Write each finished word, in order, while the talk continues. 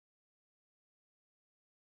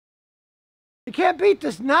You can't beat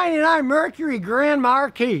this 99 Mercury Grand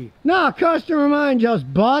Marquis. Now, a customer of mine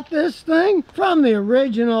just bought this thing from the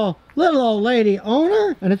original little old lady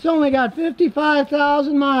owner, and it's only got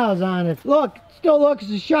 55,000 miles on it. Look, it still looks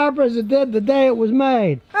as sharp as it did the day it was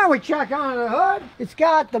made. Now we check on the hood. It's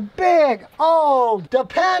got the big, old,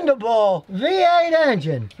 dependable V8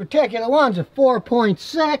 engine. This particular one's a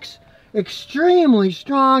 4.6, extremely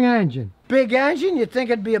strong engine. Big engine, you'd think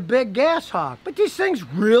it'd be a big gas hog, but these things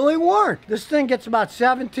really weren't. This thing gets about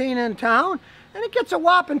 17 in town, and it gets a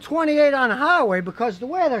whopping 28 on the highway because the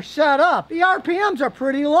way they're set up, the RPMs are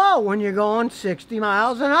pretty low when you're going 60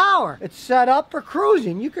 miles an hour. It's set up for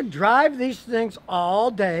cruising. You could drive these things all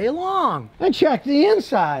day long. And check the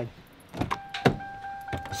inside.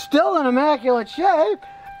 Still in immaculate shape,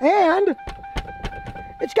 and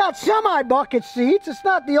it's got semi-bucket seats. It's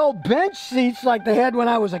not the old bench seats like they had when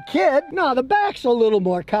I was a kid. No, the back's a little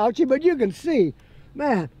more couchy, but you can see,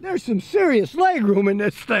 man, there's some serious leg room in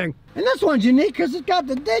this thing. And this one's unique because it's got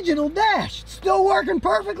the digital dash. It's still working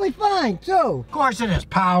perfectly fine, too. Of course, it has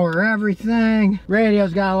power, everything.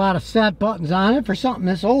 Radio's got a lot of set buttons on it for something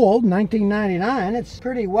this old, 1999. It's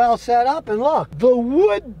pretty well set up. And look, the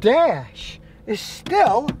wood dash is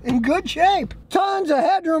still in good shape. Tons of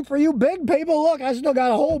headroom for you big people. Look, I still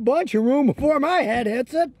got a whole bunch of room before my head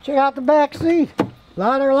hits it. Check out the back seat. A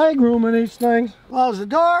lot of leg room in these things. Close the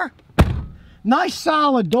door. Nice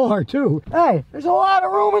solid door too. Hey, there's a lot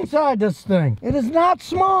of room inside this thing. It is not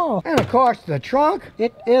small. And of course the trunk,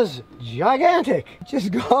 it is gigantic. It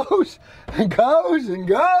just goes and goes and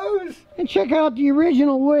goes. And check out the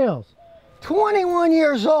original wheels. 21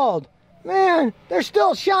 years old. Man, they're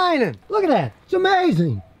still shining. Look at that. It's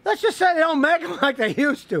amazing. Let's just say they don't make them like they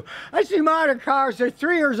used to. I see modern cars, they're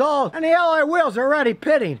 3 years old, and the alloy wheels are already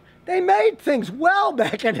pitting. They made things well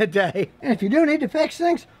back in the day. And if you do need to fix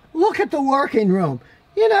things, look at the working room.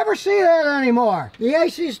 You never see that anymore. The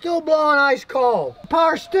AC is still blowing ice cold. The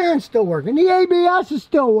power steering's still working. The ABS is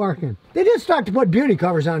still working. They did start to put beauty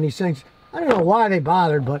covers on these things. I don't know why they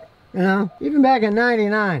bothered, but you know, even back in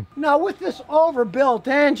 '99. Now with this overbuilt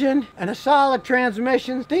engine and a solid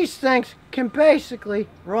transmission, these things can basically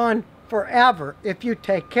run forever if you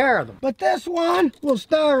take care of them. But this one will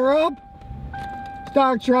start her up.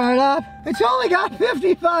 Starts right up. It's only got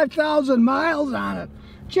 55,000 miles on it.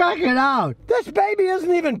 Check it out. This baby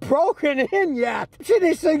isn't even broken in yet. See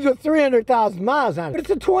these things with 300,000 miles on it. But it's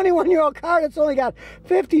a 21-year-old car that's only got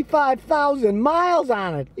 55,000 miles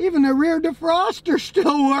on it. Even the rear defroster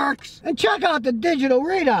still works. And check out the digital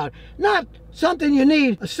readout. Not something you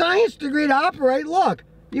need a science degree to operate. Look,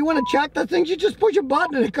 you want to check the things, you just push a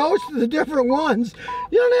button and it goes to the different ones.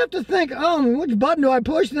 You don't have to think, oh, which button do I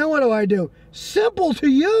push and then what do I do? Simple to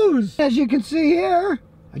use. As you can see here,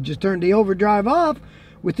 I just turned the overdrive off.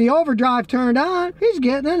 With the overdrive turned on, he's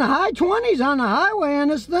getting in the high 20s on the highway in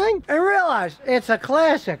this thing. And realize it's a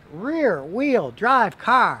classic rear wheel drive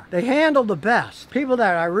car. They handle the best. People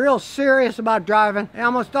that are real serious about driving, they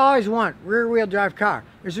almost always want rear wheel drive car.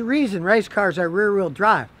 There's a reason race cars are rear wheel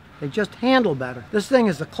drive. They just handle better. This thing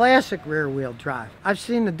is a classic rear wheel drive. I've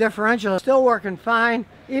seen the differential still working fine,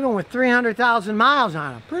 even with 300,000 miles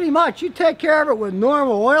on it. Pretty much, you take care of it with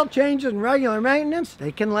normal oil changes and regular maintenance,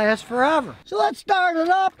 they can last forever. So let's start it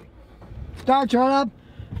up. Starts right up.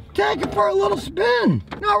 Take it for a little spin.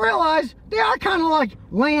 Now realize, they are kind of like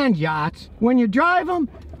land yachts. When you drive them,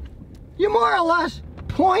 you more or less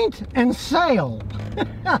point and sail.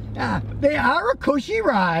 They are a cushy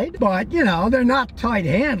ride, but you know, they're not tight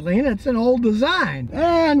handling. It's an old design.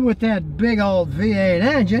 And with that big old V8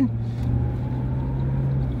 engine,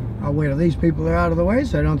 I'll wait till these people are out of the way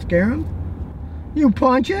so I don't scare them. You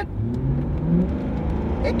punch it,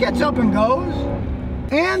 it gets up and goes.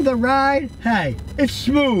 And the ride, hey, it's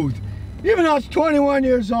smooth. Even though it's 21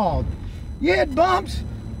 years old. You hit bumps,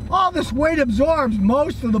 all this weight absorbs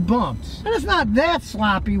most of the bumps. And it's not that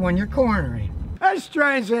sloppy when you're cornering. And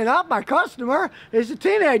strangely enough, my customer is a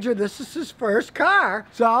teenager. This is his first car.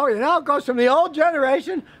 So, you know, it goes from the old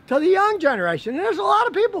generation to the young generation. And there's a lot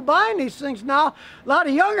of people buying these things now. A lot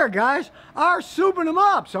of younger guys are souping them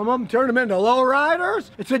up. Some of them turn them into low riders.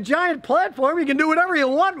 It's a giant platform. You can do whatever you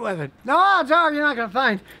want with it. Now, odds are you're not going to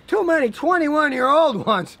find too many 21-year-old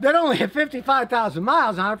ones that only have 55,000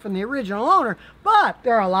 miles on it from the original owner. But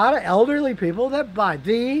there are a lot of elderly people that buy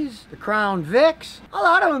these, the Crown Vics. A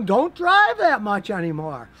lot of them don't drive that much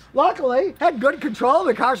anymore. Luckily, had good control.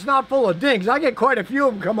 The car's not full of dings. I get quite a few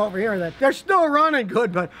of them come over here that they're still running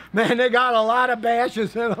good, but man, they got a lot of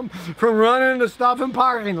bashes in them from running into stuff in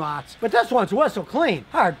parking lots. But this one's whistle clean.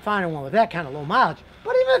 Hard finding one with that kind of low mileage.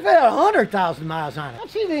 But even if it had 100,000 miles on it, I've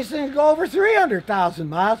seen these things go over 300,000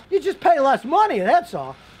 miles. You just pay less money, that's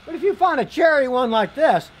all. But if you find a cherry one like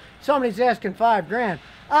this, somebody's asking $5 grand,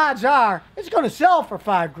 odds are it's going to sell for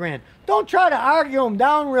 $5 grand. Don't try to argue them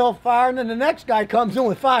down real far and then the next guy comes in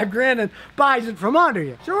with $5 grand and buys it from under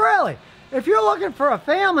you. So really, if you're looking for a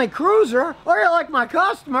family cruiser, or you're like my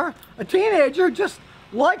customer, a teenager just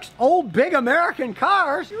likes old big American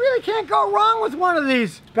cars, you really can't go wrong with one of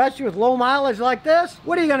these. Especially with low mileage like this.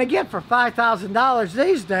 What are you going to get for $5,000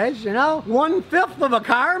 these days, you know? 1/5 of a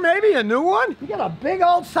car, maybe a new one? You get a big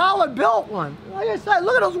old solid built one. Like I said,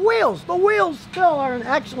 look at those wheels. The wheels still are in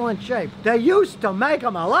excellent shape. They used to make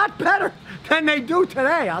them a lot better than they do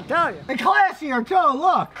today, I'll tell you. And classier too,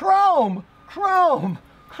 look. Chrome, chrome,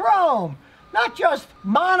 chrome. Not just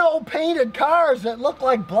mono-painted cars that look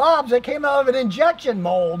like blobs that came out of an injection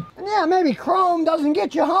mold. And yeah, maybe chrome doesn't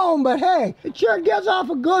get you home, but hey, it sure gives off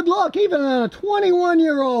a good look, even on a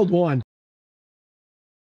 21-year-old one.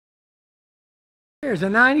 Here's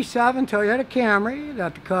a 97 Toyota Camry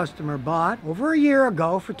that the customer bought over a year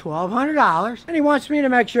ago for $1,200. And he wants me to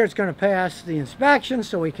make sure it's going to pass the inspection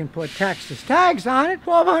so we can put Texas tags on it.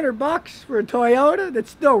 $1,200 for a Toyota that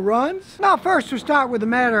still runs. Now first we'll start with the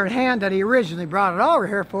matter at hand that he originally brought it over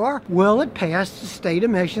here for. Will it pass the state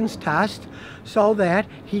emissions test so that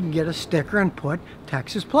he can get a sticker and put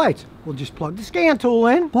Texas plates? We'll just plug the scan tool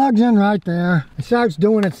in. Plugs in right there. It starts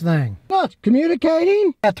doing its thing. Oh, it's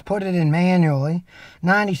communicating. Have to put it in manually.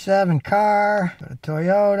 97 car, a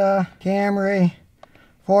Toyota Camry,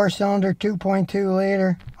 4-cylinder, 2.2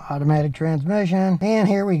 liter, automatic transmission. And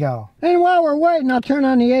here we go. And while we're waiting, I'll turn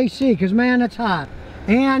on the AC because man, it's hot.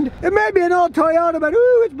 And it may be an old Toyota, but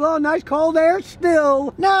ooh, it's blowing nice cold air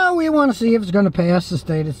still. Now we want to see if it's going to pass the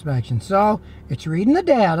state inspection. So it's reading the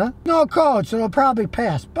data. No code, so it'll probably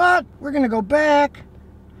pass. But we're going to go back.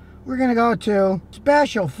 We're going to go to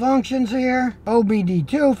special functions here,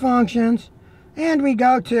 OBD2 functions, and we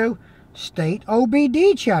go to state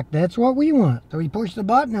OBD check. That's what we want. So we push the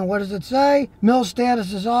button, and what does it say? Mill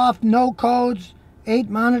status is off, no codes, 8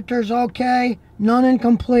 monitors okay, none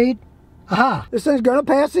incomplete. Aha, this thing's gonna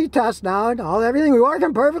pass the test now, and everything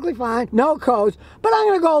working perfectly fine, no codes, but I'm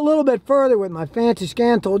gonna go a little bit further with my fancy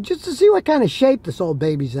scan tool just to see what kind of shape this old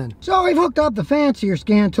baby's in. So we've hooked up the fancier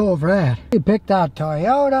scan tool for that. We picked out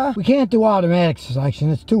Toyota. We can't do automatic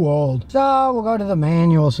selection, it's too old. So we'll go to the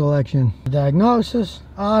manual selection. Diagnosis,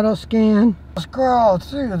 auto scan. Scroll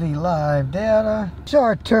through the live data.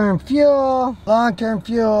 Short-term fuel, long-term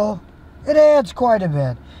fuel. It adds quite a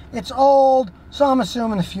bit. It's old, so I'm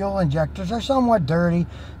assuming the fuel injectors are somewhat dirty,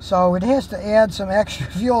 so it has to add some extra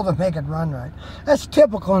fuel to make it run right. That's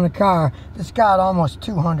typical in a car that's got almost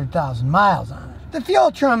 200,000 miles on it. The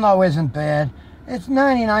fuel trim, though, isn't bad. It's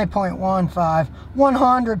 99.15,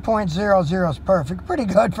 100.00 is perfect. Pretty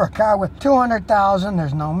good for a car with 200,000.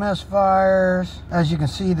 There's no misfires. As you can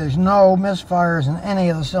see, there's no misfires in any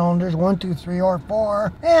of the cylinders, 1, 2, 3, or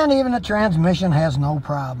 4. And even the transmission has no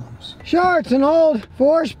problems. Sure, it's an old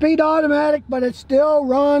 4-speed automatic, but it still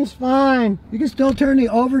runs fine. You can still turn the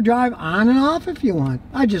overdrive on and off if you want.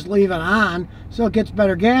 I just leave it on so it gets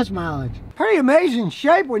better gas mileage. Pretty amazing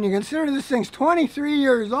shape when you consider this thing's 23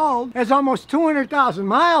 years old. Has almost 200,000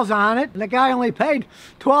 miles on it. And the guy only paid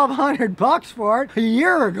 $1,200 for it a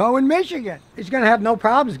year ago in Michigan. He's gonna have no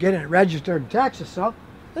problems getting it registered in Texas, so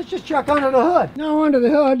let's just check under the hood. Now under the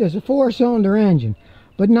hood there's a 4-cylinder engine,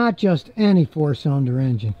 but not just any 4-cylinder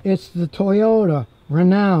engine. It's the Toyota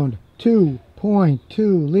renowned 2.2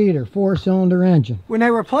 liter 4-cylinder engine. When they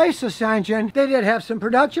replaced this engine, they did have some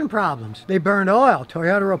production problems. They burned oil.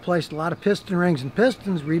 Toyota replaced a lot of piston rings and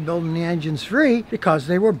pistons, rebuilding the engines free because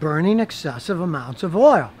they were burning excessive amounts of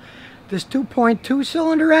oil. This 2.2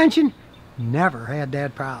 cylinder engine never had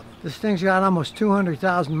that problem. This thing's got almost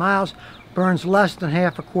 200,000 miles, burns less than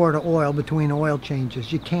half a quart of oil between oil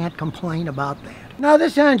changes. You can't complain about that. Now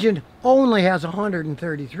this engine only has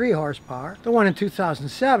 133 horsepower. The one in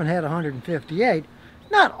 2007 had 158.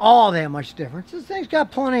 Not all that much difference. This thing's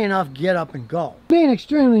got plenty enough get up and go. Being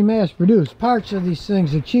extremely mass produced, parts of these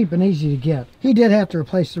things are cheap and easy to get. He did have to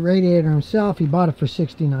replace the radiator himself. He bought it for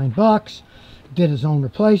 69 bucks. Did his own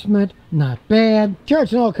replacement. Not bad. Sure,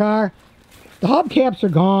 it's an old car. The hubcaps are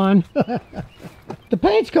gone. The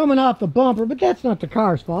paint's coming off the bumper, but that's not the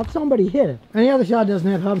car's fault. Somebody hit it. And the other side doesn't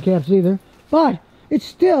have hubcaps either. But it's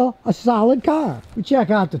still a solid car. We check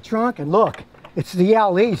out the trunk and look, it's the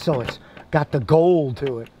LE, so it's got the gold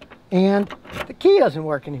to it. And the key doesn't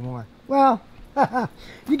work anymore. Well,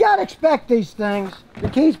 you gotta expect these things. The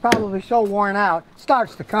key's probably so worn out, it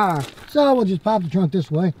starts the car. So we'll just pop the trunk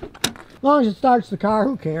this way. As long as it starts the car,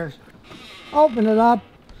 who cares? Open it up.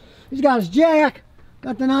 He's got his jack.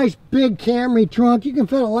 Got the nice big Camry trunk. You can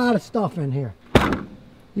fit a lot of stuff in here.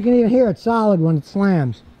 You can even hear it solid when it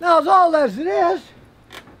slams. Now, as old as it is,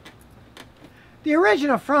 the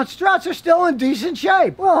original front struts are still in decent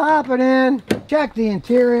shape. We'll hop it in, check the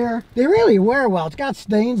interior. They really wear well. It's got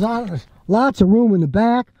stains on it. There's lots of room in the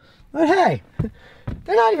back. But hey,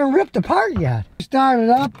 they're not even ripped apart yet. Start it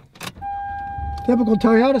up. Typical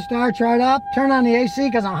Toyota, starts right up. Turn on the AC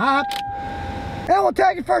because I'm hot. And we'll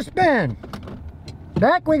take it for a spin.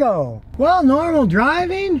 Back we go. Well, normal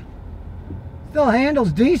driving still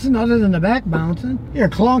handles decent other than the back bouncing. Hear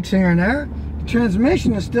clunks here and there. The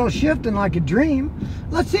transmission is still shifting like a dream.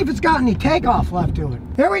 Let's see if it's got any takeoff left to it.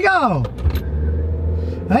 Here we go.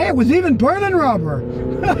 Hey, it was even burning rubber.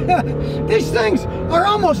 These things are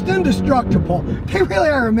almost indestructible. They really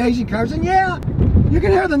are amazing cars. And yeah, you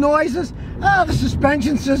can hear the noises. The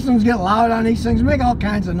suspension systems get loud on these things, make all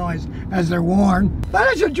kinds of noise as they're worn. But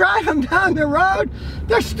as you drive them down the road,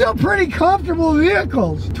 they're still pretty comfortable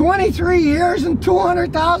vehicles. 23 years and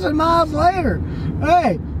 200,000 miles later.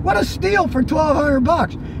 Hey, what a steal for 1,200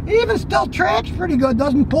 bucks. It even still tracks pretty good,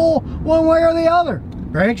 doesn't pull one way or the other.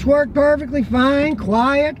 Brakes work perfectly fine,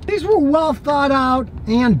 quiet. These were well thought out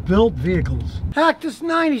and built vehicles. Heck, this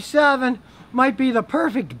 97 might be the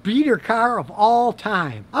perfect beater car of all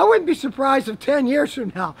time. I wouldn't be surprised if 10 years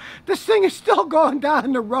from now, this thing is still going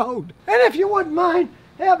down the road. And if you wouldn't mind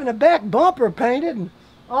having a back bumper painted and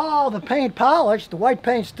all the paint polished, the white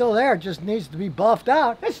paint's still there, it just needs to be buffed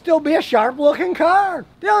out, it'd still be a sharp looking car.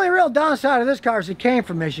 The only real downside of this car is it came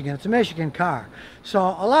from Michigan. It's a Michigan car. So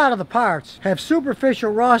a lot of the parts have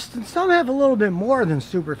superficial rust, and some have a little bit more than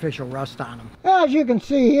superficial rust on them. As you can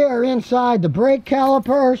see here inside the brake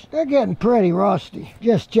calipers, they're getting pretty rusty.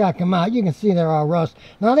 Just check them out. You can see they're all rust.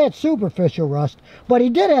 Now that's superficial rust, but he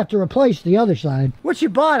did have to replace the other side, which he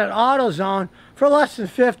bought at AutoZone for less than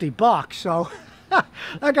 50 bucks. So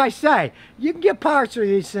like I say, you can get parts for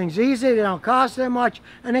these things easy, they don't cost that much,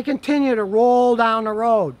 and they continue to roll down the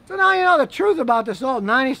road. So now you know the truth about this old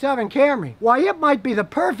 97 Camry. Why, it might be the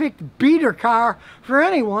perfect beater car for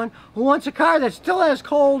anyone who wants a car that still has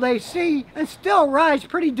cold AC and still rides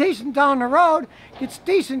pretty decent down the road, gets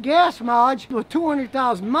decent gas mileage with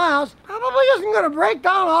 200,000 miles, probably isn't going to break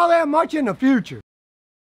down all that much in the future.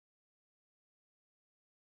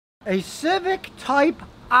 A Civic Type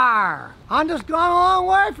R. Honda's gone a long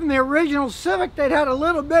way from the original Civic. They'd had a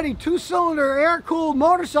little bitty 2-cylinder air-cooled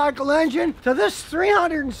motorcycle engine to this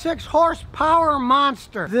 306 horsepower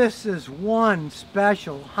monster. This is one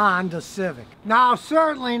special Honda Civic. Now,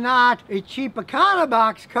 certainly not a cheap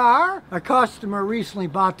Econobox car. A customer recently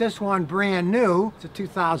bought this one brand new. It's a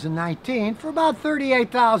 2019 for about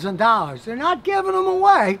 $38,000. They're not giving them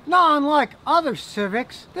away. Now, unlike other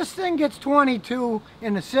Civics, this thing gets 22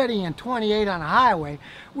 in the city and 28 on the highway,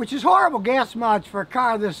 which is horrible gas mileage for a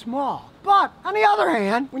car this small. But on the other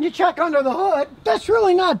hand, when you check under the hood, that's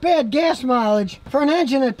really not bad gas mileage for an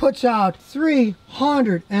engine that puts out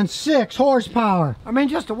 306 horsepower. I mean,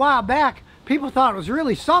 just a while back, people thought it was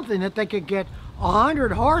really something that they could get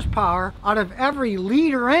 100 horsepower out of every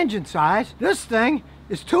liter engine size. This thing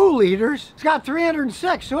is 2 liters. It's got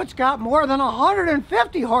 306, so it's got more than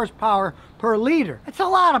 150 horsepower per liter. It's a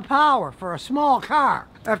lot of power for a small car.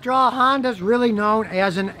 After all, Honda's really known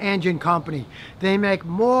as an engine company. They make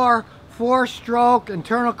more 4-stroke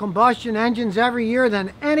internal combustion engines every year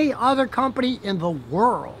than any other company in the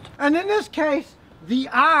world. And in this case, the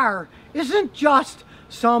R isn't just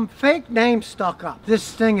some fake name stuck up.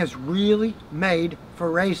 This thing is really made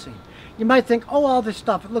for racing. You might think, oh, all this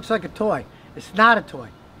stuff, it looks like a toy. It's not a toy.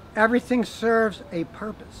 Everything serves a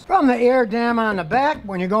purpose. From the air dam on the back,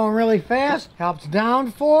 when you're going really fast, helps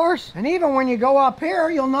downforce. And even when you go up here,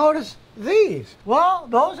 you'll notice these. Well,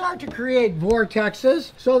 those are to create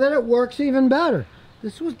vortexes so that it works even better.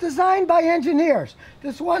 This was designed by engineers.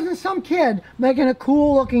 This wasn't some kid making a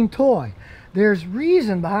cool looking toy. There's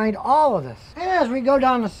reason behind all of this. And as we go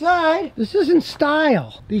down the side, this isn't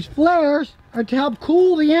style. These flares are to help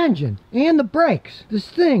cool the engine and the brakes. This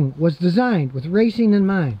thing was designed with racing in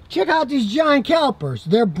mind. Check out these giant calipers.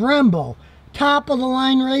 They're Brembo, top of the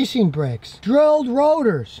line racing brakes. Drilled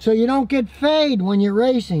rotors so you don't get fade when you're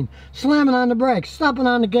racing, slamming on the brakes, stomping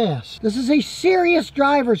on the gas. This is a serious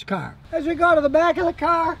driver's car. As we go to the back of the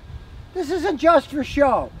car, this isn't just for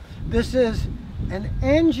show. This is an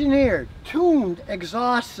engineered, tuned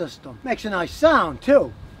exhaust system. Makes a nice sound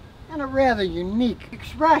too, and a rather unique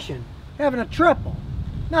expression, having a triple.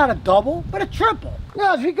 Not a double, but a triple.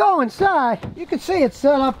 Now as we go inside, you can see it's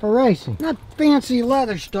set up for racing. Not fancy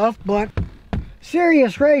leather stuff, but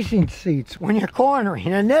serious racing seats when you're cornering.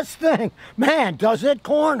 And this thing, man, does it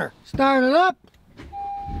corner. Start it up.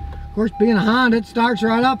 Of course, being a Honda, it starts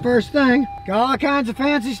right up first thing. Got all kinds of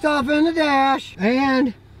fancy stuff in the dash.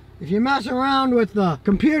 And If you mess around with the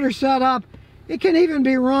computer setup, it can even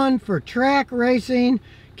be run for track racing.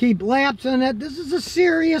 Keep laps in it. This is a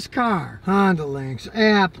serious car. Honda links,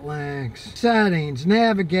 app links, settings,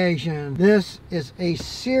 navigation. This is a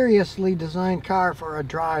seriously designed car for a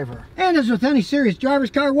driver. And as with any serious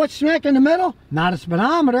driver's car, what's smack in the middle? Not a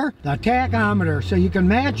speedometer, the tachometer, so you can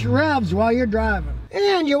match revs while you're driving.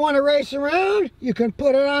 And you want to race around? You can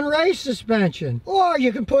put it on race suspension, or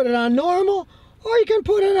you can put it on normal, or you can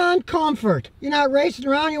put it on comfort. You're not racing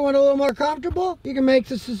around, you want a little more comfortable? You can make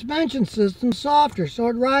the suspension system softer so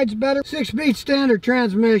it rides better. 6-speed standard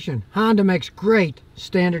transmission. Honda makes great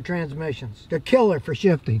standard transmissions. They're killer for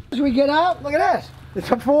shifting. As we get out, look at this. It's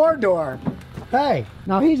a 4-door. Hey,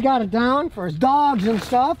 now he's got it down for his dogs and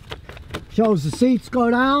stuff. Shows the seats go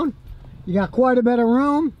down. You got quite a bit of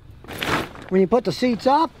room. When you put the seats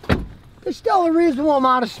up, there's still a reasonable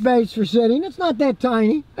amount of space for sitting. It's not that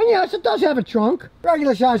tiny. And yes, it does have a trunk,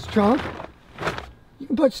 regular sized trunk. You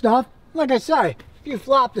can put stuff. Like I say, if you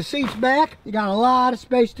flop the seats back, you got a lot of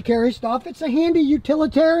space to carry stuff. It's a handy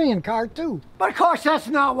utilitarian car too. But of course, that's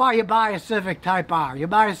not why you buy a Civic Type R. You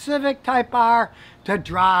buy a Civic Type R to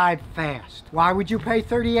drive fast. Why would you pay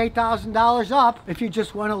 $38,000 up if you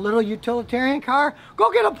just want a little utilitarian car?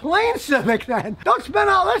 Go get a plain Civic then. Don't spend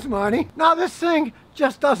all this money. Now this thing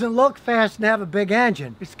just doesn't look fast and have a big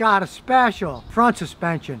engine. It's got a special front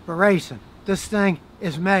suspension for racing. This thing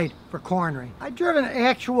is made for cornering. I've driven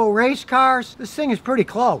actual race cars. This thing is pretty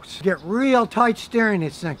close. You get real tight steering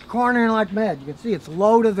this thing. Cornering like mad. You can see it's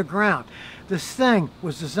low to the ground. This thing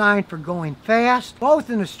was designed for going fast, both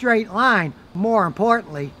in a straight line, more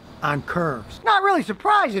importantly, on curves. Not really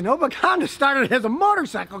surprising though, but Honda started as a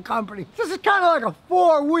motorcycle company. This is kind of like a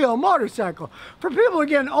 4-wheel motorcycle. For people who are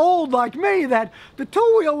getting old like me, that the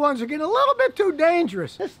 2-wheel ones are getting a little bit too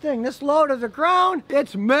dangerous. This thing, this low to the ground,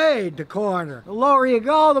 it's made to corner. The lower you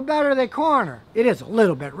go, the better they corner. It is a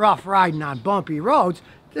little bit rough riding on bumpy roads.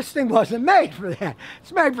 This thing wasn't made for that.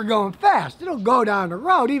 It's made for going fast. It'll go down the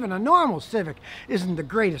road. Even a normal Civic isn't the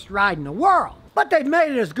greatest ride in the world. But they've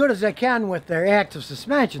made it as good as they can with their active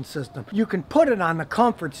suspension system. You can put it on the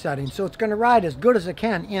comfort setting, so it's going to ride as good as it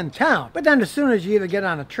can in town. But then as soon as you either get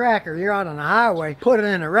on a track or you're out on the highway, put it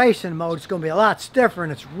in a racing mode, it's going to be a lot stiffer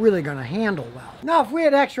and it's really going to handle well. Now, if we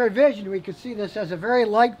had X-ray vision, we could see this as a very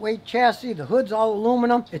lightweight chassis. The hood's all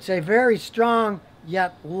aluminum. It's a very strong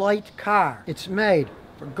yet light car. It's made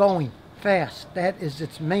for going fast. That is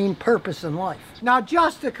its main purpose in life. Now,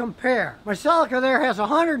 just to compare, my Celica there has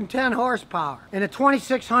 110 horsepower in a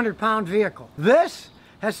 2,600 pound vehicle. This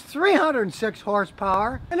has 306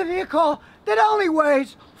 horsepower in a vehicle that only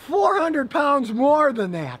weighs 400 pounds more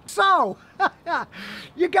than that. So,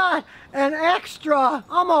 you got an extra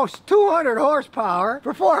almost 200 horsepower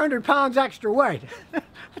for 400 pounds extra weight.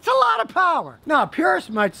 It's a lot of power. Now,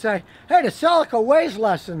 purists might say, hey, the Celica weighs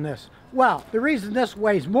less than this. Well, the reason this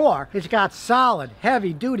weighs more, it's got solid,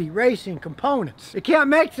 heavy-duty racing components. You can't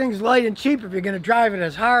make things light and cheap if you're going to drive it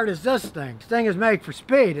as hard as this thing. This thing is made for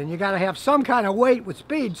speed, and you got to have some kind of weight with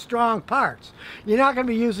speed, strong parts. You're not going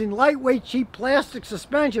to be using lightweight, cheap plastic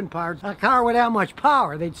suspension parts on a car with that much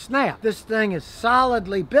power. They'd snap. This thing is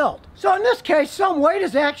solidly built. So in this case, some weight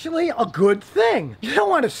is actually a good thing. You don't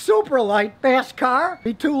want a super light, fast car.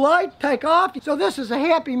 Be too light, take off. So this is a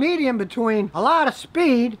happy medium between a lot of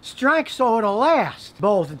speed, strength, so it'll last,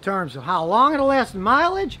 both in terms of how long it'll last in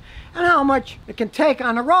mileage and how much it can take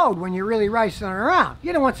on the road when you're really racing around.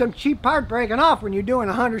 You don't want some cheap part breaking off when you're doing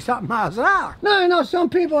 100-something miles an hour. Now, I know some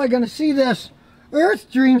people are going to see this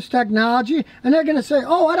Earth Dreams technology and they're going to say,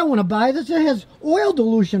 oh, I don't want to buy this. It has oil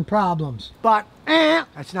dilution problems. But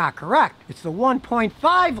that's not correct. It's the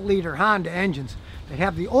 1.5 liter Honda engines that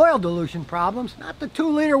have the oil dilution problems, not the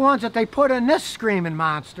 2-liter ones that they put in this screaming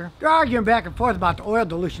monster. They're arguing back and forth about the oil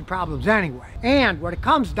dilution problems anyway. And what it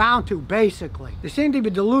comes down to, basically, they seem to be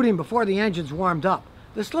diluting before the engine's warmed up.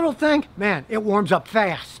 This little thing, man, it warms up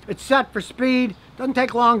fast. It's set for speed. Doesn't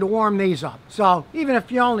take long to warm these up. So even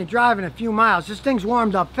if you're only driving a few miles, this thing's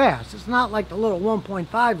warmed up fast. It's not like the little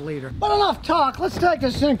 1.5 liter. But enough talk. Let's take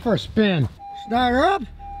this thing for a spin. Start her up.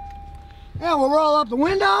 Yeah, we'll roll up the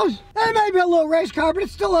windows. It may be a little race car, but it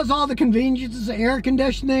still has all the conveniences of air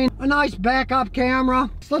conditioning, a nice backup camera.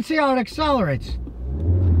 So let's see how it accelerates.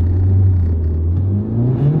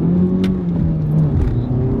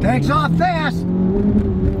 Takes off fast,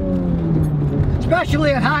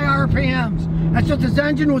 especially at high RPMs. That's what this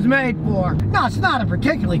engine was made for. Now, it's not a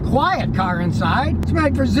particularly quiet car inside. It's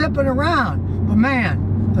made for zipping around. But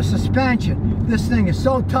man, the suspension, this thing is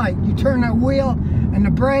so tight. You turn that wheel, and the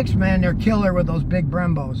brakes, man, they're killer with those big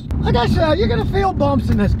Brembos. Like I said, you're gonna feel bumps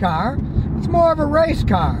in this car. It's more of a race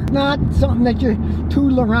car, not something that you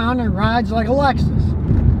tootle around and rides like a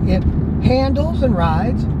Lexus. It handles and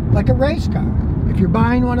rides like a race car. If you're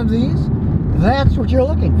buying one of these, that's what you're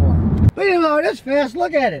looking for. But even though it is fast,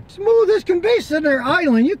 look at it. Smooth as can be sitting there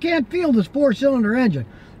idling. You can't feel this 4-cylinder engine.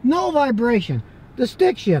 No vibration. The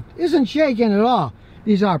stick shift isn't shaking at all.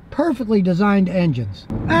 These are perfectly designed engines.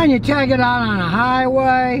 And you take it out on a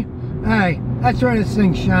highway. Hey, that's where this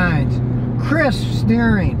thing shines. Crisp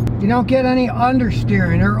steering. You don't get any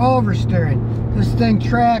understeering or oversteering. This thing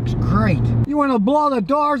tracks great. You want to blow the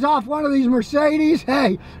doors off one of these Mercedes?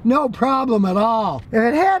 Hey, no problem at all. If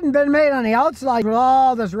it hadn't been made on the outside with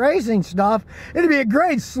all this racing stuff, it'd be a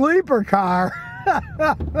great sleeper car.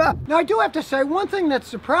 Now I do have to say, one thing that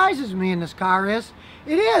surprises me in this car is,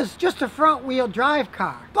 it is just a front-wheel drive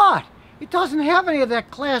car, but it doesn't have any of that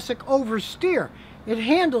classic oversteer. It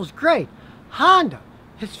handles great. Honda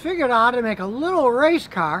has figured out how to make a little race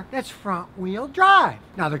car that's front-wheel drive.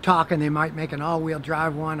 Now they're talking they might make an all-wheel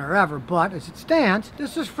drive one or ever, but as it stands,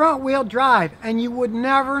 this is front-wheel drive, and you would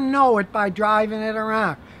never know it by driving it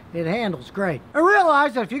around. It handles great. I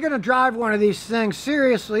realize that if you're going to drive one of these things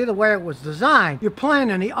seriously the way it was designed, you're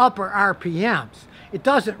playing in the upper RPMs. It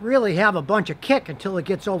doesn't really have a bunch of kick until it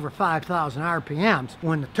gets over 5,000 RPMs.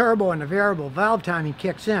 When the turbo and the variable valve timing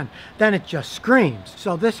kicks in, then it just screams.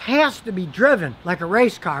 So this has to be driven like a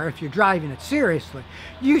race car if you're driving it seriously.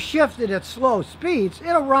 You shift it at slow speeds,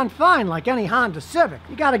 it'll run fine like any Honda Civic.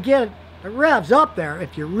 You got to get the revs up there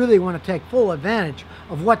if you really want to take full advantage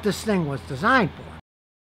of what this thing was designed for.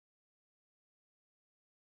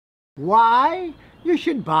 Why you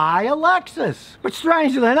should buy a Lexus. But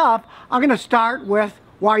strangely enough, I'm going to start with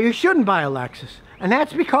why you shouldn't buy a Lexus. And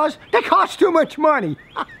that's because they cost too much money.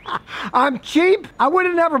 I'm cheap. I would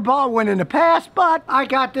have never bought one in the past, but I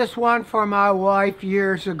got this one for my wife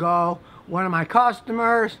years ago. One of my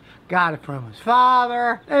customers got it from his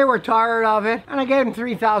father. They were tired of it, and I gave him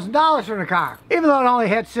 $3,000 for the car, even though it only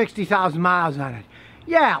had 60,000 miles on it.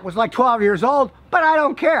 Yeah, it was like 12 years old, but I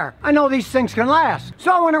don't care. I know these things can last.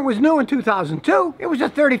 So when it was new in 2002, it was a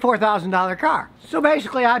 $34,000 car. So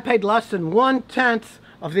basically I paid less than 1/10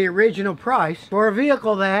 of the original price for a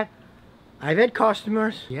vehicle that I've had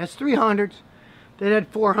customers, yes, 300s, that had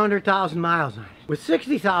 400,000 miles on it. With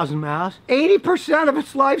 60,000 miles, 80% of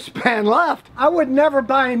its lifespan left. I would never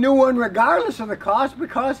buy a new one regardless of the cost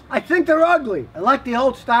because I think they're ugly. I like the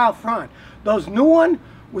old style front. Those new ones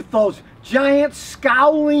with those giant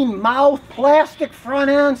scowling mouth plastic front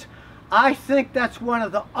ends, I think that's one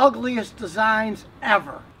of the ugliest designs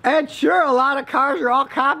ever. And sure, a lot of cars are all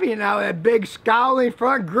copying now that big scowling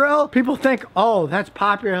front grille. People think, oh, that's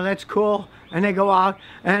popular, that's cool, and they go out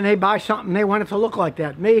and they buy something, they want it to look like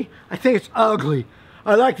that. Me, I think it's ugly.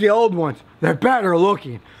 I like the old ones. They're better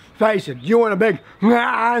looking. Face it, you want a big in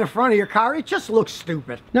the front of your car, it just looks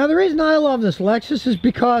stupid. Now the reason I love this Lexus is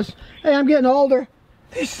because, hey, I'm getting older.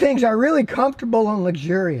 These things are really comfortable and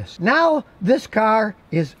luxurious. Now, this car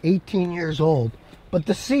is 18 years old, but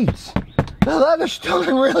the seats, the leather's still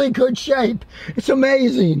in really good shape. It's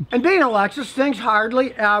amazing. And being a Lexus, things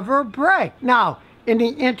hardly ever break. Now, in the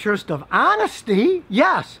interest of honesty,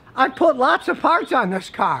 yes, I put lots of parts on this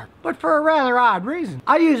car, but for a rather odd reason.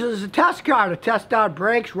 I use it as a test car to test out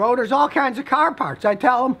brakes, rotors, all kinds of car parts. I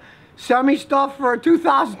tell them, send me stuff for a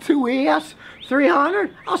 2002 ES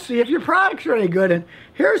 300, I'll see if your product's any good. And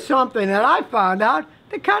here's something that I found out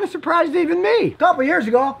that kind of surprised even me. A couple years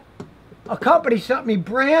ago, a company sent me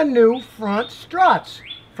brand new front struts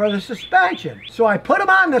for the suspension. So I put them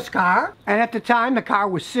on this car, and at the time the car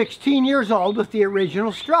was 16 years old with the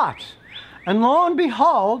original struts. And lo and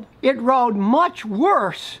behold, it rode much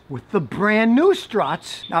worse with the brand new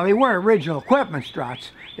struts. Now they weren't original equipment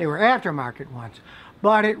struts, they were aftermarket ones.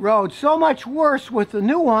 But it rode so much worse with the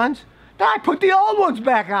new ones that I put the old ones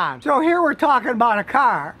back on. So here we're talking about a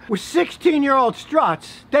car with 16-year-old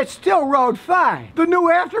struts that still rode fine. The new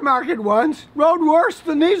aftermarket ones rode worse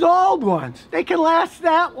than these old ones. They can last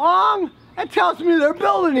that long? That tells me they're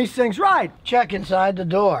building these things right. Check inside the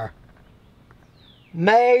door.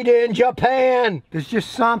 Made in Japan. There's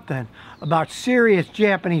just something about serious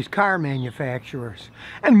Japanese car manufacturers,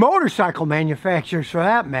 and motorcycle manufacturers for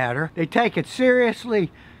that matter. They take it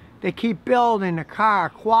seriously. They keep building the car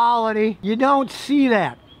quality. You don't see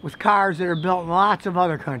that with cars that are built in lots of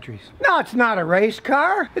other countries. No, it's not a race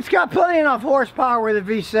car. It's got plenty enough horsepower with a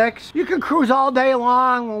V6. You can cruise all day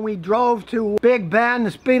long. When we drove to Big Bend,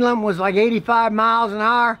 the speed limit was like 85 miles an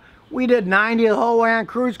hour. We did 90 the whole way on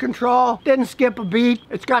cruise control. Didn't skip a beat.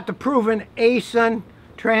 It's got the proven Aisin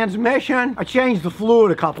transmission. I changed the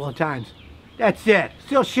fluid a couple of times. That's it.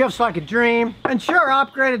 Still shifts like a dream. And sure,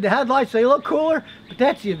 upgraded the headlights, they look cooler, but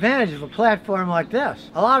that's the advantage of a platform like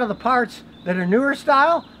this. A lot of the parts that are newer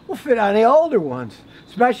style will fit on the older ones,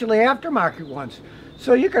 especially aftermarket ones.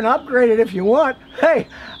 So you can upgrade it if you want. Hey,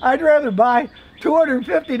 I'd rather buy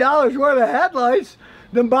 $250 worth of headlights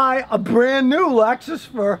than buy a brand new Lexus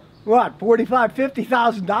for what, $45,000,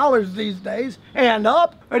 $50,000 these days, and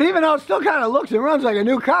up. But even though it still kind of looks and runs like a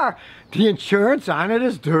new car, the insurance on it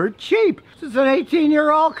is dirt cheap. It's an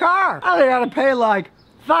 18-year-old car. I think I gotta pay like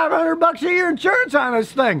 $500 a year insurance on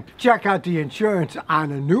this thing. Check out the insurance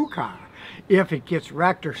on a new car. If it gets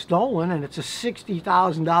wrecked or stolen and it's a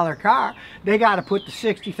 $60,000 car, they gotta put the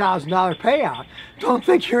 $60,000 payout. Don't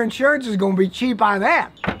think your insurance is gonna be cheap on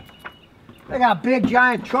that. They got big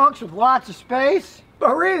giant trunks with lots of space.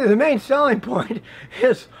 But really the main selling point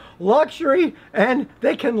is luxury, and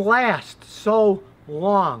they can last so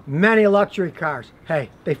long. Many luxury cars, hey,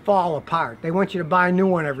 they fall apart. They want you to buy a new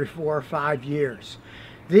one every 4 or 5 years.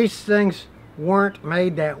 These things weren't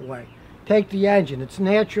made that way. Take the engine, it's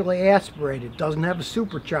naturally aspirated, doesn't have a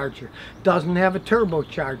supercharger, doesn't have a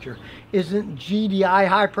turbocharger, isn't GDI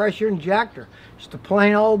high pressure injector. Just a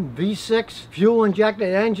plain old V6 fuel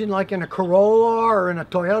injected engine like in a Corolla or in a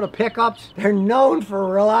Toyota pickups. They're known for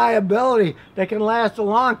reliability. They can last a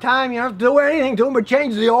long time. You don't have to do anything to them but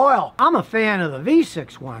change the oil. I'm a fan of the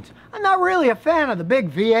V6 ones. I'm not really a fan of the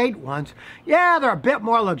big V8 ones. Yeah, they're a bit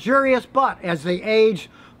more luxurious, but as they age,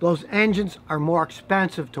 those engines are more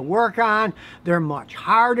expensive to work on. They're much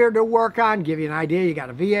harder to work on. Give you an idea, you got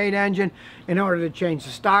a V8 engine. In order to change the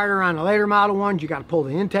starter on the later model ones, you got to pull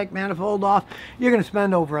the intake manifold off. You're going to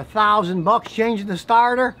spend over $1,000 changing the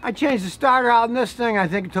starter. I changed the starter out in this thing, I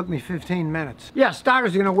think it took me 15 minutes. Yeah,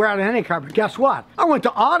 starters are going to wear out in any car, but guess what? I went to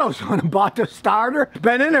AutoZone and bought the starter.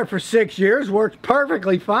 Been in there for 6 years, works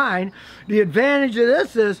perfectly fine. The advantage of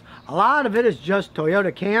this is a lot of it is just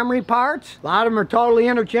Toyota Camry parts. A lot of them are totally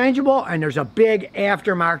interchangeable, and there's a big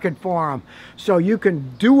aftermarket for them. So you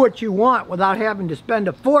can do what you want without having to spend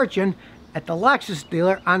a fortune at the Lexus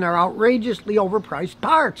dealer on their outrageously overpriced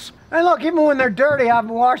parts. And look, even when they're dirty, I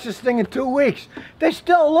haven't washed this thing in 2 weeks, they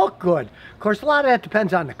still look good. Of course, a lot of that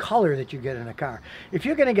depends on the color that you get in a car. If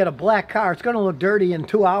you're gonna get a black car, it's gonna look dirty in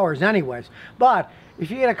 2 hours anyways. But if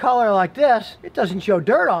you get a color like this, it doesn't show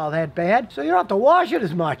dirt all that bad, so you don't have to wash it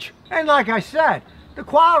as much. And like I said, the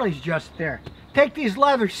quality's just there. Take these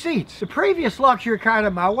leather seats. The previous luxury car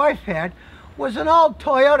that my wife had was an old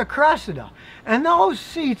Toyota Cressida, and those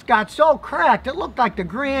seats got so cracked it looked like the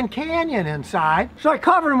Grand Canyon inside. So I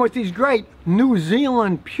covered them with these great New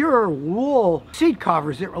Zealand pure wool seat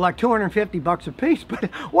covers that were like $250 a piece. But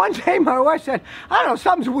one day my wife said, I don't know,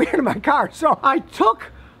 something's weird in my car. So I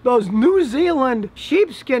took those New Zealand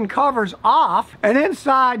sheepskin covers off, and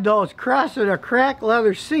inside those Cressida cracked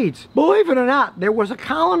leather seats, believe it or not, there was a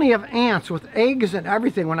colony of ants with eggs and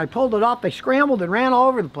everything. When I pulled it off, they scrambled and ran all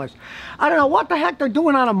over the place. I don't know what the heck they're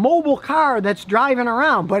doing on a mobile car that's driving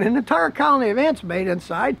around, but an entire colony of ants made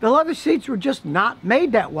inside. The leather seats were just not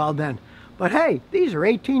made that well then. But hey, these are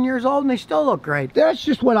 18 years old and they still look great. That's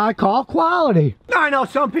just what I call quality. Now, I know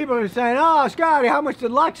some people are saying, oh, Scotty, how much did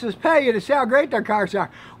Lexus pay you to see how great their cars are?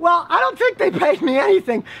 Well, I don't think they paid me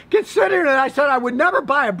anything, considering that I said I would never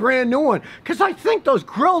buy a brand new one, because I think those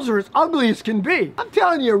grills are as ugly as can be. I'm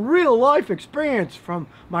telling you a real life experience from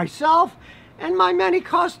myself and my many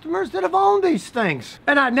customers that have owned these things.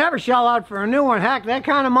 And I'd never shell out for a new one. Heck, that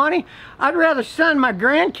kind of money, I'd rather send my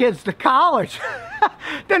grandkids to college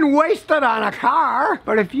than waste it on a car.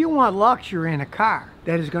 But if you want luxury in a car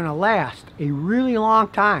that is going to last a really long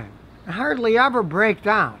time and hardly ever break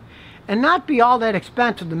down, and not be all that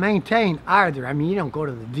expensive to maintain either. I mean, you don't go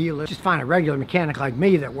to the dealer, just find a regular mechanic like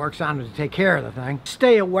me that works on it to take care of the thing.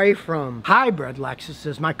 Stay away from hybrid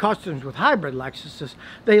Lexuses. My customers with hybrid Lexuses,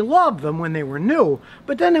 they loved them when they were new,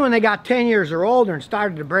 but then when they got 10 years or older and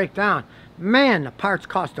started to break down, man, the parts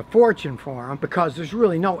cost a fortune for them, because there's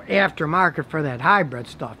really no aftermarket for that hybrid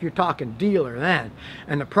stuff. You're talking dealer then,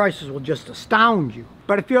 and the prices will just astound you.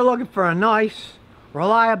 But if you're looking for a nice,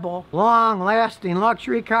 reliable, long-lasting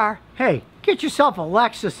luxury car, hey, get yourself a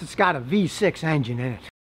Lexus that's got a V6 engine in it.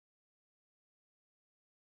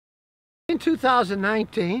 In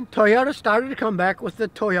 2019, Toyota started to come back with the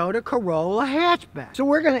Toyota Corolla hatchback. So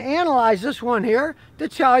we're going to analyze this one here to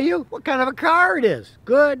tell you what kind of a car it is.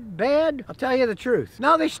 Good, bad, I'll tell you the truth.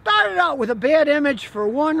 Now, they started out with a bad image for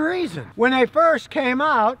one reason. When they first came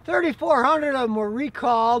out, 3,400 of them were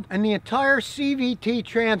recalled, and the entire CVT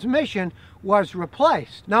transmission was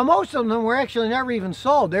replaced. Now, most of them were actually never even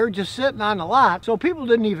sold. They were just sitting on the lot, so people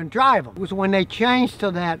didn't even drive them. It was when they changed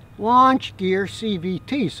to that launch gear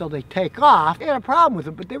CVT, so they take off. They had a problem with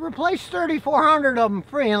it, but they replaced 3,400 of them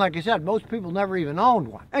free, and like I said, most people never even owned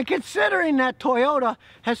one. And considering that Toyota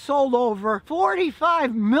has sold over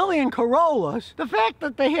 45 million Corollas, the fact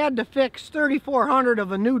that they had to fix 3,400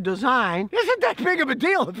 of a new design isn't that big of a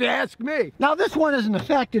deal if you ask me. Now, this one isn't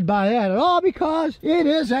affected by that at all because it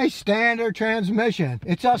is a standard transmission.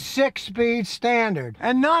 It's a 6-speed standard,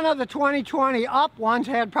 and none of the 2020 up ones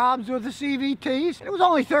had problems with the CVTs. It was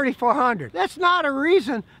only 3,400. That's not a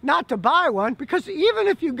reason not to buy one, because even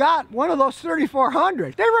if you got one of those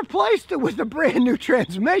 3,400, they replaced it with a brand new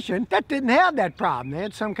transmission that didn't have that problem. They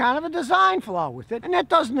had some kind of a design flaw with it, and that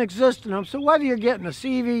doesn't exist in them. So whether you're getting a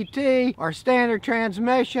CVT or standard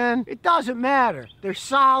transmission, it doesn't matter. They're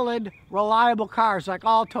solid, reliable cars like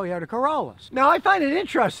all Toyota Corollas. Now, I find it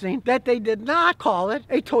interesting that they did not call it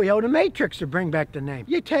a Toyota Matrix to bring back the name.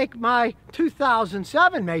 You take my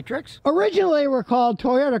 2007 Matrix. Originally, they were called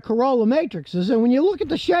Toyota Corolla Matrixes, and when you look at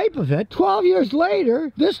the shape of it, 12 years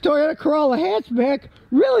later, this Toyota Corolla hatchback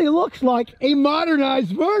really looks like a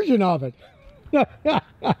modernized version of it.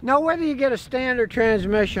 Now, whether you get a standard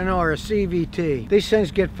transmission or a CVT, these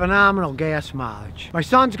things get phenomenal gas mileage. My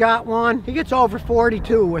son's got one. He gets over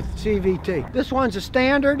 42 with CVT. This one's a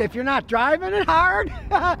standard. If you're not driving it hard,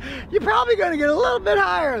 you're probably going to get a little bit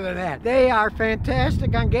higher than that. They are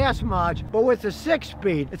fantastic on gas mileage, but with the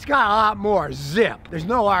 6-speed, it's got a lot more zip. There's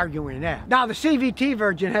no arguing that. Now, the CVT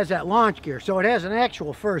version has that launch gear, so it has an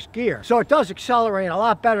actual first gear. So it does accelerate a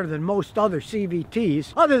lot better than most other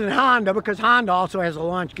CVTs, other than Honda, because Honda also has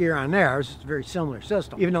a launch gear on theirs. It's a very similar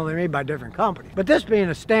system, even though they're made by different companies. But this being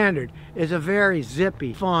a standard is a very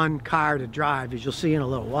zippy, fun car to drive, as you'll see in a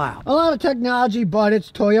little while. A lot of technology, but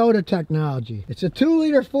it's Toyota technology. It's a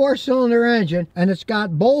 2-liter 4-cylinder engine, and it's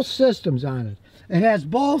got both systems on it. It has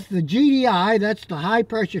both the GDI, that's the high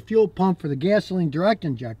pressure fuel pump for the gasoline direct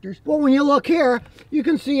injectors. But when you look here, you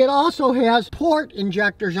can see it also has port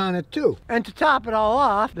injectors on it too. And to top it all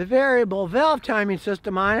off, the variable valve timing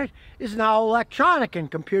system on it is now electronic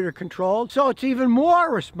and computer controlled, so it's even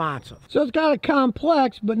more responsive. So it's got a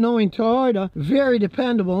complex, but knowing Toyota, very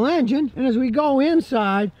dependable engine. And as we go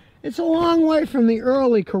inside, it's a long way from the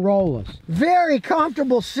early Corollas. Very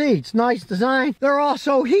comfortable seats, nice design. They're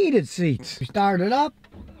also heated seats. We start it up.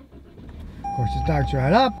 Of course, it starts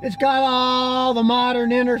right up. It's got all the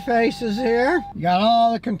modern interfaces here. You got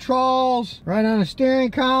all the controls right on the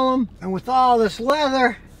steering column. And with all this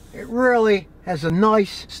leather, it really has a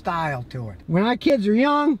nice style to it. When our kids were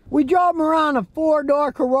young, we drove them around a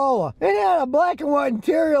 4-door Corolla. It had a black and white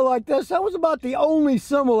interior like this. That was about the only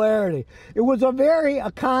similarity. It was a very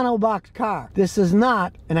econo-box car. This is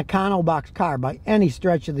not an econo-box car by any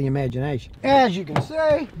stretch of the imagination. As you can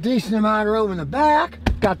see, decent amount of room in the back.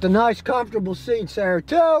 Got the nice comfortable seats there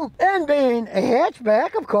too. And being a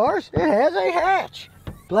hatchback, of course, it has a hatch.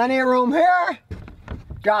 Plenty of room here.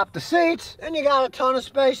 Drop the seats, and you got a ton of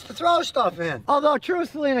space to throw stuff in. Although,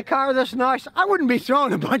 truthfully, in a car this nice, I wouldn't be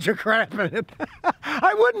throwing a bunch of crap in it.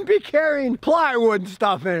 I wouldn't be carrying plywood and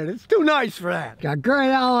stuff in it. It's too nice for that. Got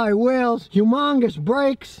great alloy wheels, humongous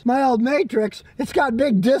brakes. My old Matrix, it's got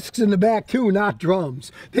big discs in the back too, not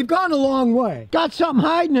drums. They've gone a long way. Got something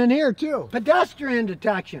hiding in here too. Pedestrian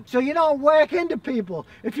detection, so you don't whack into people.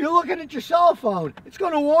 If you're looking at your cell phone, it's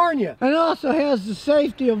going to warn you. And it also has the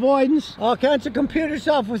safety avoidance, all kinds of computer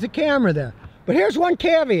stuff with the camera there. But here's one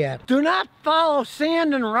caveat. Do not follow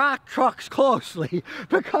sand and rock trucks closely,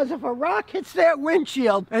 because if a rock hits that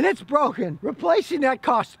windshield and it's broken, replacing that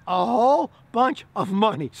costs a whole bunch of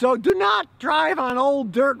money. So do not drive on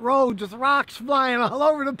old dirt roads with rocks flying all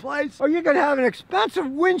over the place, or you're going to have an expensive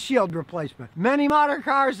windshield replacement. Many modern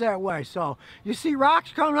cars that way. So you see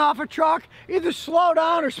rocks coming off a truck, either slow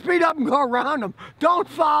down or speed up and go around them. Don't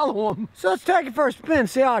follow them. So let's take it for a spin,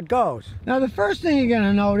 see how it goes. Now, the first thing you're going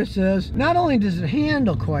to notice is not only does it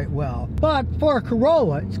handle quite well, but for a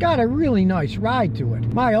Corolla, it's got a really nice ride to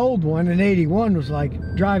it. My old one in '81 was like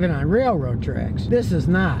driving on railroad tracks. This is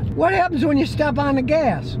not. What happens when you step on the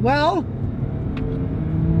gas? Well,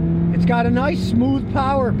 it's got a nice smooth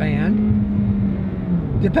power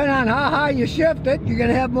band. Depending on how high you shift it, you're going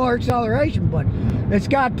to have more acceleration, but it's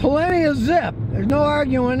got plenty of zip. There's no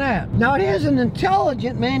arguing that. Now, it has an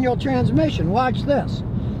intelligent manual transmission. Watch this.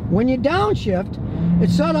 When you downshift,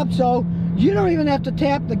 it's set up so you don't even have to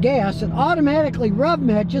tap the gas. It automatically rev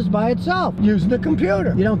matches by itself using the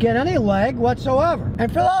computer. You don't get any lag whatsoever.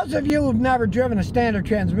 And for those of you who've never driven a standard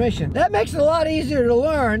transmission, that makes it a lot easier to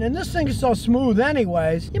learn, and this thing is so smooth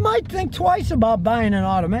anyways, you might think twice about buying an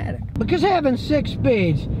automatic. Because having 6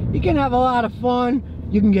 speeds You can have a lot of fun.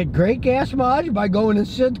 You can get great gas mileage by going in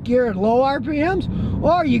 6th gear at low RPMs,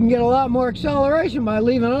 or you can get a lot more acceleration by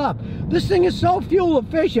leaving it up. This thing is so fuel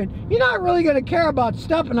efficient, you're not really going to care about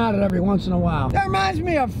stepping on it every once in a while. That reminds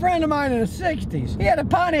me of a friend of mine in the 60s. He had a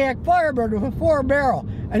Pontiac Firebird with a 4-barrel,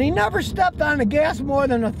 and he never stepped on the gas more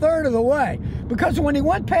than 1/3 of the way, because when he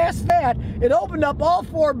went past that, it opened up all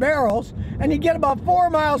 4 barrels, and you get about 4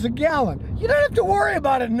 miles a gallon. You don't have to worry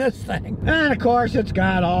about it in this thing. And of course, it's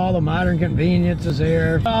got all the modern conveniences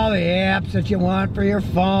here. All the apps that you want for your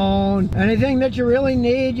phone. Anything that you really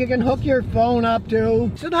need, you can hook your phone up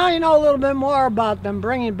to. So now you know a little bit more about them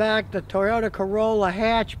bringing back the Toyota Corolla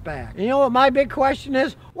hatchback. You know what my big question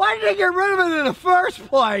is? Why did they get rid of it in the first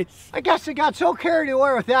place? I guess they got so carried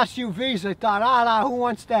away with SUVs, they thought, who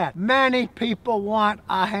wants that? Many people want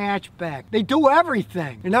a hatchback. They do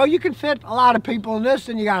everything. You know, you can fit a lot of people in this,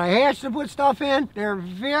 and you got a hatch to put stuff in. They're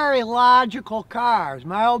very logical cars.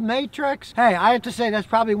 My old Matrix, hey, I have to say that's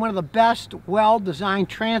probably one of the best well-designed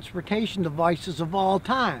transportation devices of all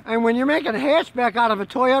time. And when you're making a hatchback out of a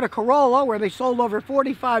Toyota Corolla, where they sold over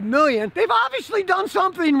 45 million, they've obviously done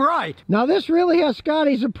something right. Now this really has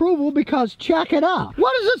Scotty's approval, because check it out.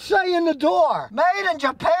 What does it say in the door? Made in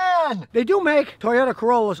Japan. They do make Toyota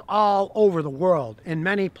Corollas all over the world, in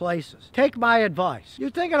many places. Take my advice. You're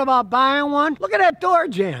thinking about buying one? Look at that door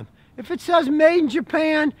jamb. If it says made in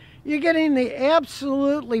Japan, you're getting the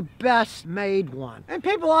absolutely best made one. And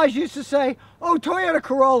people always used to say, oh, Toyota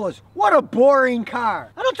Corollas, what a boring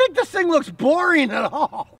car. I don't think this thing looks boring at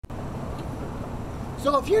all.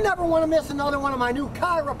 So if you never want to miss another one of my new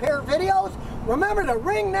car repair videos, remember to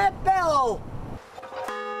ring that bell.